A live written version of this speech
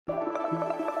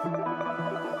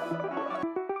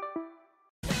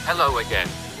Hello again,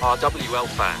 RWL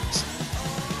fans.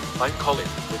 I'm Colin,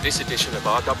 with this edition of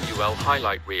RWL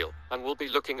Highlight Reel, and we'll be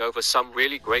looking over some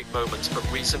really great moments from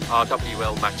recent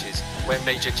RWL matches, where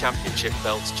major championship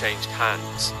belts changed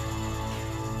hands.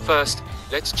 First,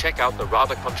 let's check out the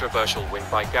rather controversial win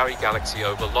by Gary Galaxy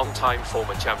over longtime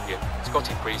former champion,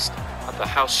 Scotty Priest, at the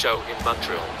house show in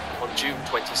Montreal, on June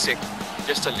 26th,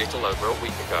 just a little over a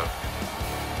week ago.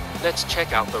 Let's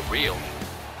check out the reel.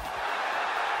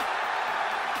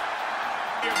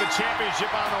 The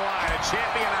championship on the line, a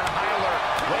champion on high alert.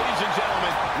 Ladies and gentlemen,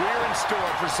 we're in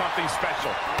store for something special.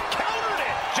 Countered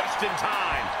it just in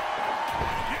time.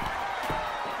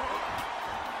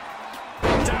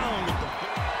 Down with the...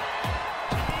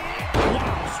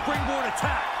 Wow, springboard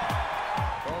attack.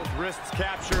 Both wrists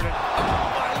captured. And...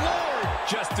 oh, my Lord!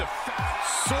 Just a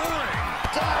soaring.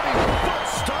 Diving foot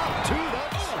stomp to the...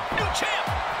 new champ.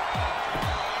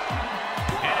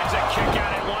 And it's a kick out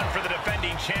at one for the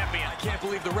defending champion. I can't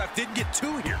believe the ref didn't get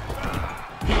two here.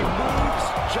 He moves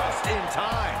just in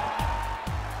time.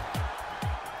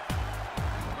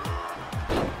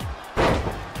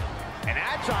 An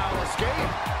agile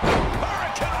escape.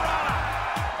 Hurricanrana.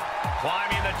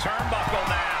 Climbing the turnbuckle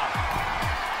now.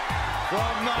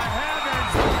 From the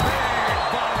heavens, big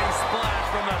body splash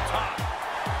from the top.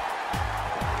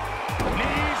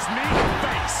 Knees meet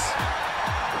face.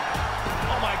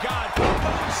 Oh my God,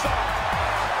 moonsault.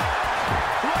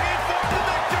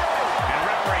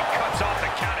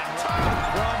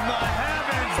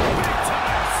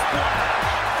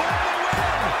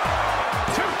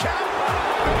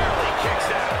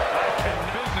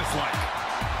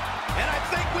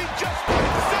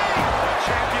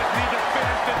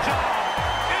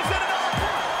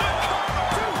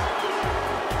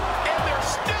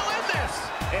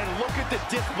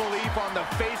 Disbelief on the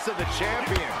face of the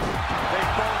champion. They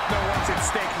both know what's at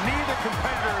stake. Neither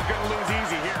competitor is going to lose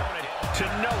easy here. To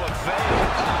no avail.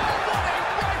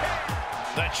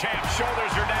 The champ's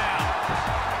shoulders are down.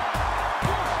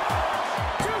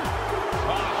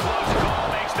 Oh, close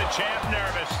call makes the champ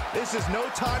nervous. This is no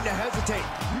time to hesitate.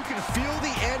 You can feel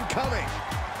the end coming.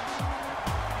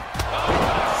 Oh,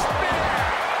 spin!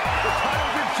 The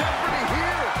title's in jeopardy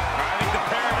here. I think the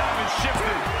paradigm has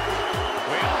shifted.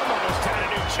 We almost had a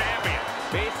new champion.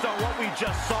 Based on what we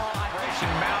just saw,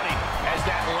 operation mounting as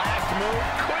that last move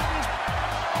couldn't.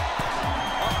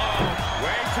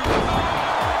 Way too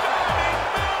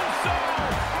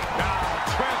now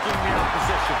trampling the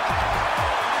opposition.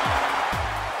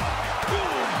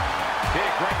 Boom.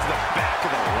 Kick right to the back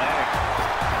of the leg.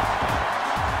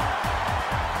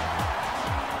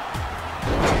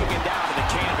 Taken down to the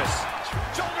canvas.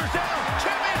 Shoulders down.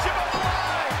 Championship on the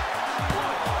line.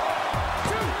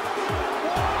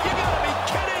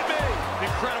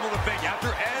 Incredible to think.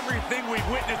 After everything we've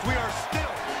witnessed, we are still.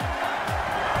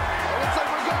 It looks like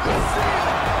we're going to see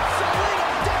Selena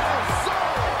Del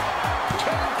Sol.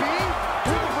 Can it be?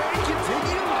 Will the reign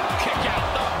continue? Kick out.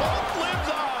 The bolt lives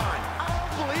on. I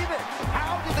don't believe it.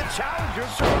 How did the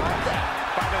challengers survive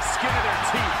that? By the skin of their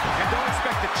teeth. And don't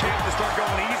expect the champ to start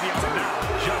going easy on them now.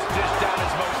 Just dished out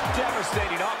his most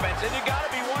devastating offense. And you got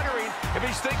to be wondering if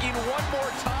he's thinking one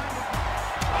more time.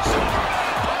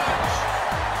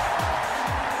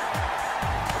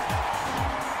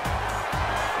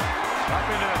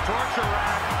 Into the torture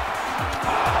rack.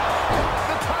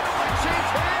 The title might change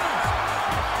hands.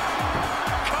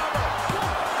 Cover.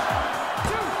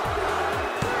 1, 2, 3.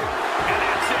 And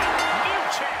that's it. New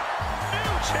champ.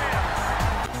 New champ.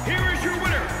 Here is your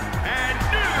winner and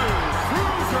new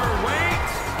Cruiserweight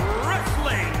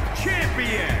Wrestling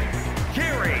Champion,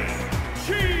 Gary G.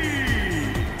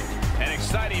 An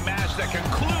exciting match that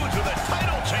concludes with a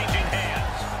title-changing hands.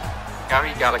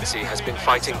 Gary Galaxy has been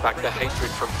fighting back the hatred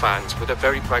from fans with a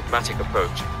very pragmatic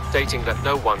approach, stating that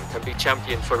no one can be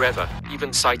champion forever,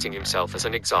 even citing himself as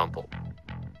an example.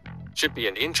 Should be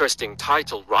an interesting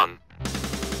title run.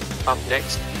 Up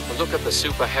next, a look at the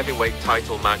Super Heavyweight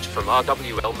title match from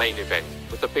RWL main event,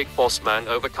 with the Big Boss Man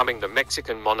overcoming the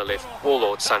Mexican monolith,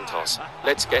 Warlord Santos.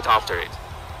 Let's get after it.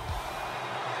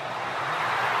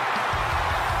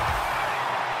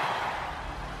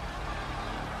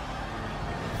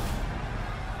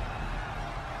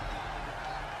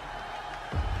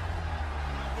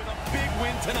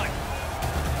 Tonight.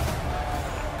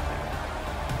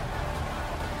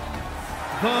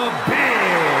 The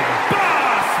Big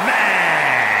Boss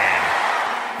Man,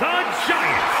 the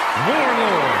Giant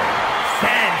Warlord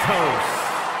Santos.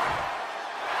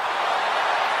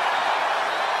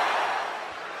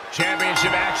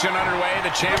 Championship action underway. The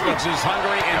champ looks as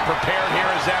hungry and prepared here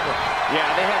as ever.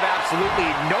 Yeah, they have absolutely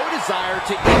no desire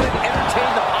to even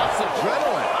entertain the possible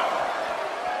adrenaline.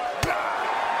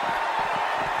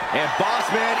 And Boss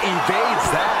Man evades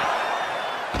that.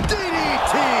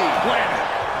 DDT! Landed.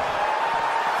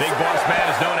 Big Boss Man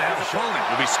is known to have a opponent.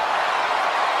 Will be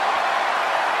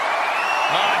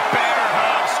bear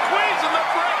hug, squeezing the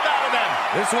breath out of them.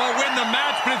 This won't win the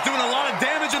match, but it's doing a lot of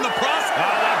damage in the process.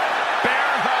 The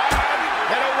bear hug,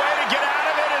 and a way to get out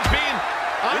of it is being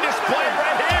on display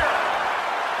right here.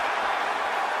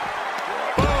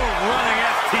 Boom, running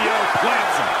STO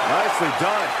plants him. Nicely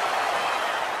done.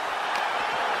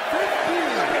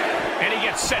 And he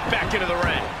gets set back into the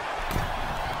ring.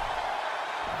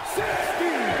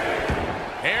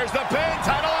 Here's the pin,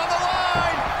 title on the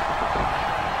line.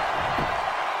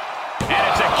 And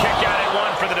it's a kick out at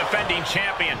one for the defending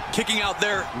champion. Kicking out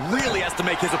there really has to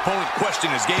make his opponent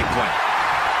question his game plan.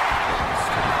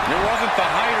 It wasn't the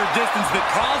height or distance that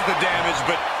caused the damage,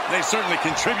 but they certainly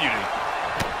contributed.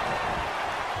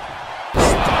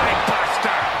 Spine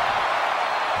buster.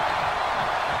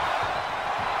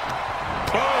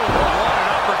 Boom, what an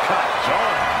uppercut.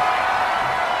 Jordan.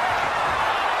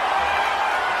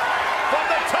 From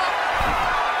the top.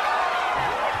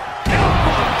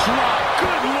 Elbow drop,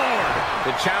 good Lord.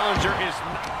 The challenger is...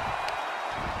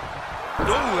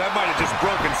 Ooh, that might have just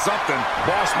broken something.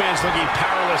 Boss Man's looking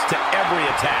powerless to every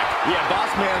attack. Yeah,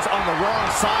 Boss Man's on the wrong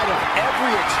side of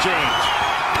every exchange.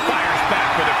 Fires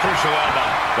back with a crucial elbow.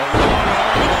 The long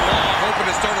arm of the law, hoping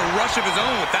to start a rush of his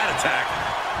own with that attack.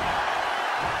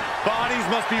 Bodies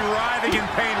must be writhing in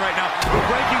pain right now. The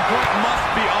breaking point must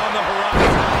be on the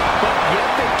horizon. But yet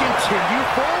they continue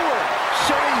forward,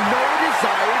 showing no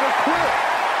desire to quit.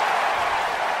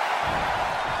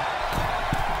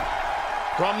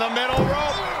 From the middle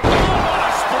rope. Oh, what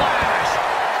a splash!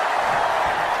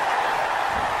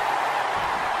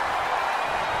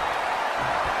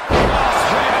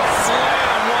 Straight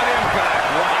slam, what impact.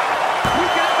 Wow. We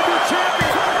got a new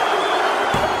champion.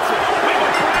 We have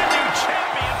a brand new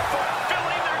champion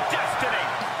fulfilling their destiny.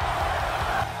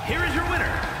 Here is your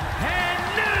winner, and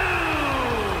new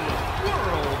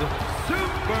World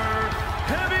Super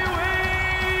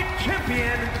Heavyweight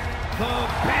Champion, the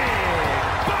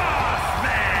Big Boss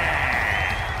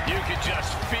Man. You can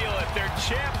just feel it. Their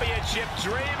championship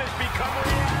dream has become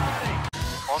reality.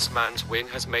 Boss Man's win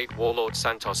has made Warlord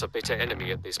Santos a bitter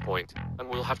enemy at this point, and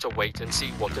we'll have to wait and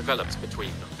see what develops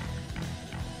between them.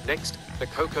 Next, the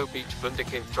Cocoa Beach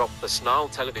Wunderkind dropped the Snarl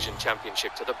Television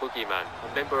Championship to the Boogeyman,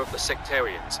 a member of the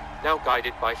Sectarians, now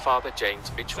guided by Father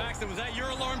James Mitchell. Saxton, was that your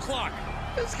alarm clock?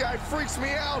 This guy freaks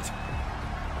me out.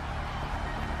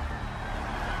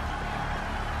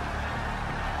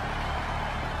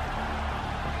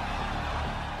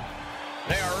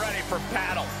 They are ready for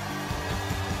battle.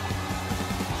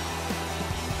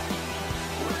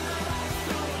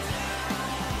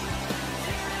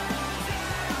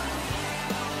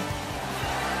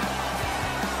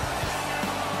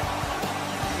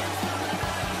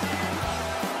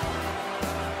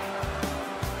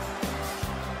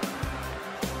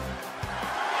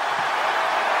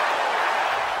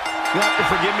 You'll have to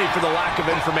forgive me for the lack of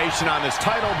information on this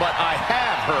title, but I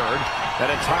have heard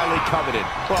that it's highly coveted.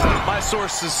 Well, my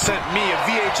sources sent me a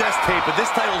VHS tape of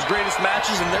this title's greatest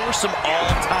matches, and there were some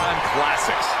all-time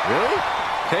classics. Really?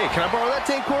 Hey, can I borrow that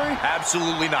tape, Corey?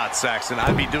 Absolutely not, Saxton.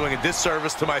 I'd be doing a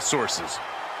disservice to my sources.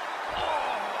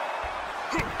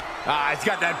 He's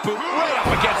got that boot right up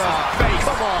against his face.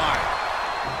 Come on.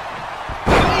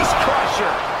 Face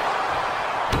crusher.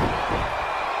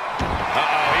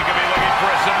 He could be looking for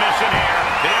a submission here.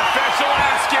 The official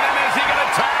asking him, is he going to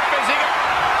tap? Is he going to...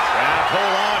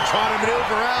 Hold on, trying to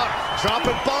maneuver out.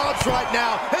 Dropping bombs right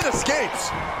now. And escapes.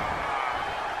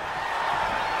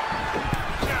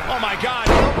 Oh, my God.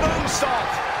 No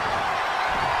moonsault.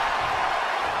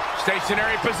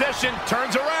 Stationary position.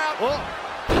 Turns around.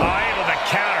 Able to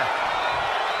counter.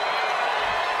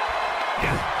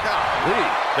 Golly.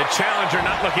 The challenger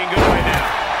not looking good right now.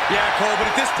 Yeah, Cole, but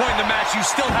at this point in the match, you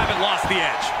still haven't lost the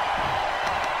edge.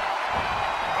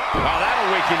 Wow,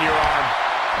 that'll weaken your arm.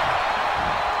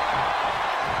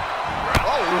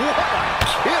 Oh, what a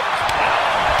kick.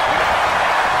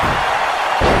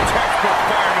 Textbook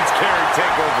fireman's carry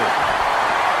takeover.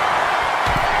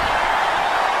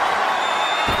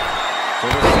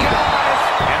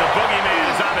 And the Boogeyman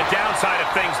is on the downside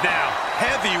of things now.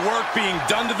 Heavy work being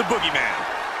done to the Boogeyman.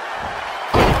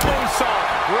 Moonsault.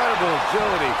 Incredible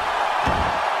agility.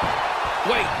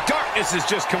 Wait, darkness has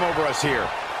just come over us here.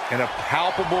 And a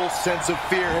palpable sense of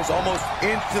fear has almost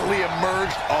instantly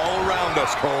emerged all around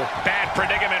us, Cole. Bad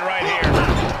predicament right here.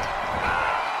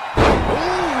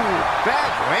 Ooh,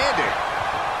 bad landing.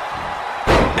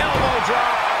 Elbow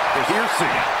drop. Here's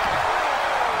it.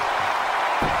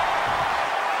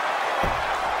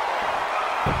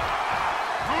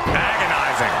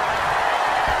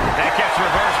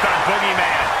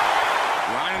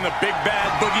 setting the big bad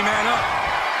boogeyman up.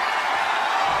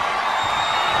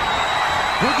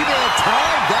 Boogeyman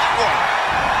timed that one.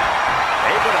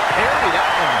 Able to parry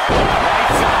that one.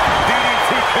 Lights out.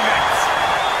 DDT connects.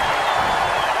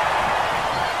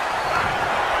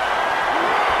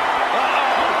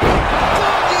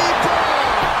 Boogie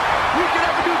bomb. You can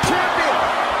have a new champion.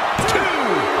 2.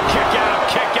 Kick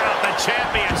out. The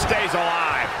champion stays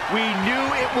alive. We knew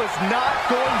it was not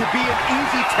going to be an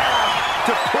easy task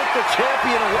to put the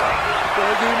champion away.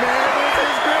 Boogeyman with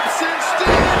his grip cinched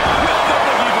in. With the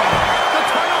boogie bomb. The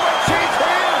title might change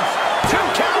hands. 2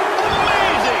 count.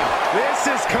 Amazing. This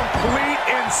is complete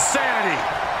insanity.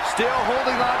 Still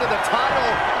holding on to the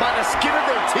title by the skin of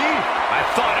their teeth. I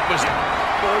thought it was...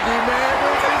 Boogeyman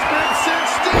with his grip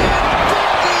cinched in.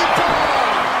 Boogie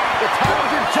bomb. The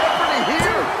title's in jeopardy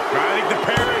here. I think the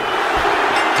parry...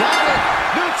 Got it.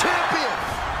 New champion.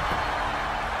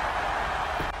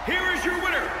 Here is your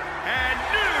winner and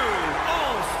new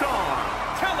All-Star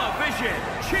Television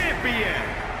Champion,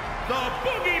 the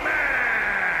Boogeyman!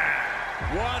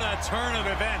 What a turn of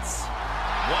events.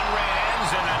 One reign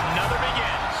ends and another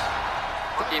begins.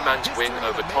 Boogeyman's win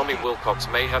over Tommy Wilcox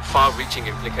may have far-reaching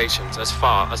implications as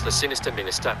far as the Sinister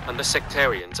Minister and the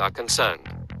Sectarians are concerned.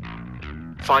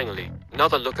 Finally,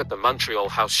 another look at the Montreal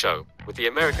House Show, with the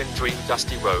American Dream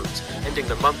Dusty Rhodes ending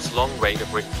the months-long reign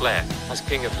of Ric Flair as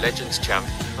King of Legends champ,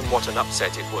 and what an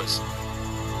upset it was.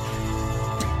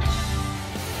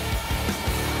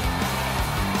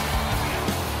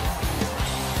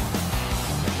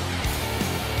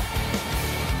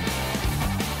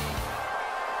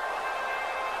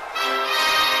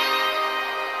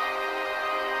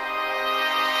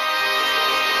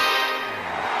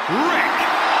 Ric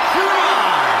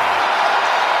Flair!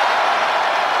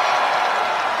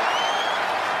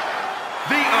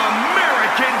 The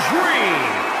American Dream,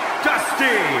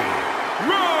 Dusty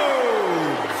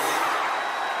Rhodes!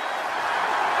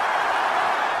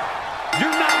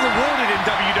 You're not rewarded in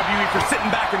WWE for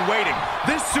sitting back and waiting.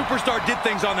 This superstar did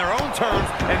things on their own terms,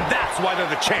 and that's why they're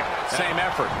the champ. Same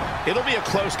effort. It'll be a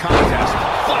close contest.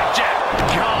 Flapjack!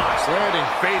 Gosh, landing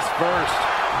face first.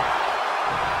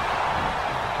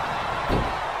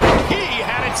 He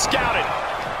had it scouted.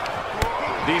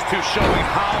 These two showing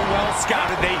how well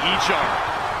scouted they each are.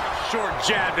 Short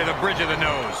jab to the bridge of the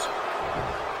nose.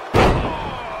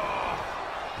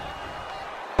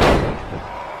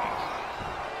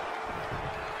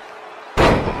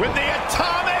 With the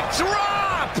atomic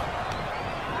drop!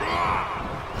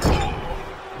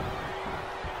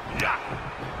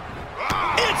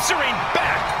 Answering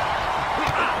back!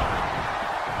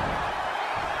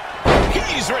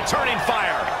 He's returning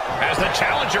fire as the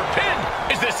challenger pinned.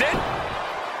 Is this it?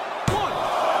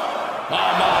 Oh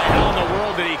my, how in the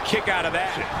world did he kick out of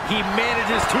that? He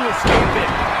manages to escape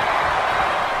it.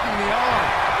 In the arm.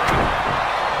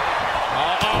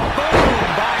 Uh-oh,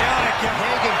 boom! Bionic and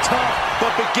hanging tough,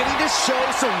 but beginning to show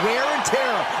some wear and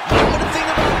tear. I'm going to think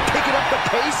about picking up the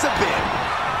pace a bit.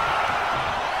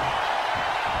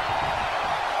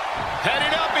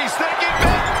 Heading up, he's thinking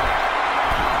back.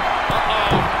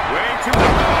 Uh-oh, way too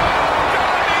long.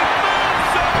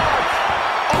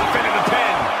 Off into the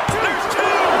pin. There's 2.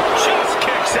 Just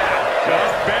kicks out.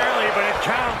 Just barely, but it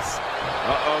counts.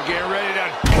 Uh-oh, get ready to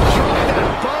try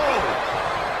that bow.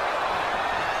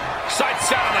 Sights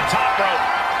set on the top rope.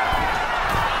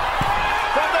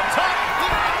 From the top.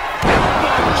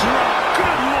 Elbow drop.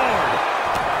 Good Lord.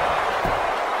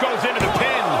 Goes into the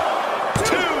pin.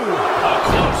 2. A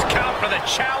close count for the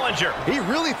challenger. He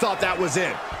really thought that was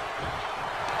it.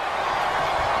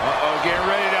 Uh-oh, get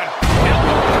ready to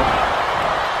elbow drop.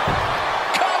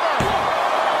 Cover.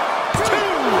 2.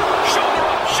 Shoulder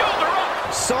up, shoulder up.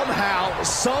 Somehow,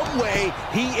 some way,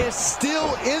 he is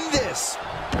still in this.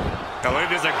 Now look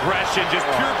at his aggression, just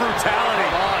pure brutality.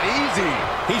 Come on, easy.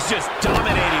 He's just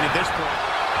dominating at this point.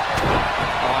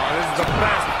 Oh, this is the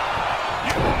best.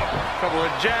 Couple of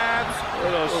jabs.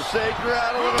 A little shake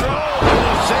rattle and a roll. A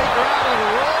little shake rattle and a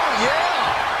roll, yeah.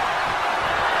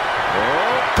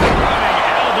 Oh, running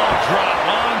elbow drop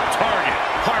on target.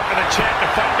 Hard for the champ to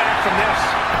fight back from this.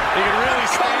 He can really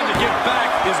stand to get back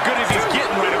as good as he's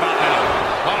getting right about now.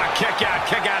 Oh, kick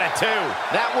out at 2.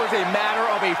 That was a matter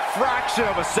of a fraction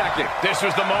of a second. This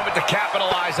was the moment to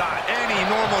capitalize on. Any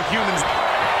normal humans.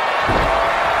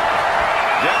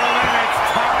 Gentlemen, it's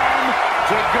time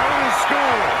to go to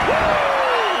school.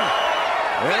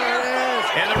 There it is.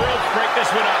 And the ropes break this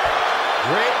one up.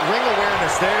 Great ring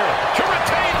awareness there. To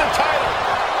retain the title.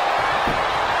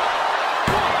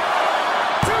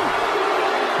 1,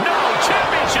 2. No,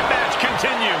 championship match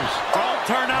continues. Don't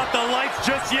turn out the lights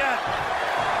just yet.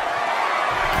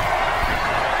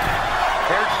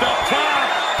 Perched up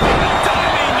top.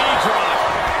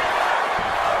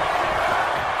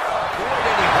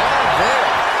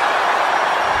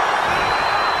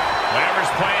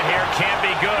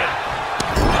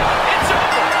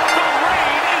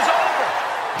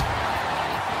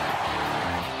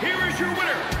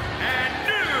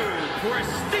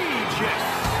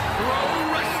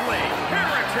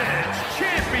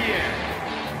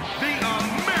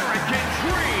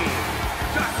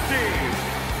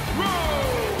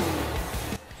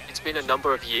 been a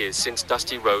number of years since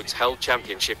Dusty Rhodes held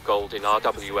championship gold in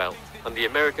RWL, and the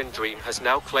American Dream has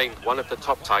now claimed one of the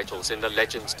top titles in the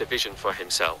Legends division for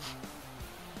himself.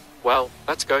 Well,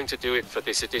 that's going to do it for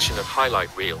this edition of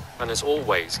Highlight Reel, and as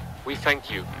always, we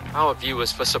thank you, our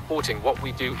viewers, for supporting what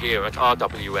we do here at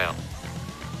RWL.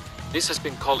 This has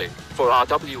been Colin, for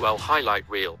RWL Highlight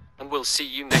Reel, and we'll see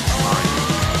you next time.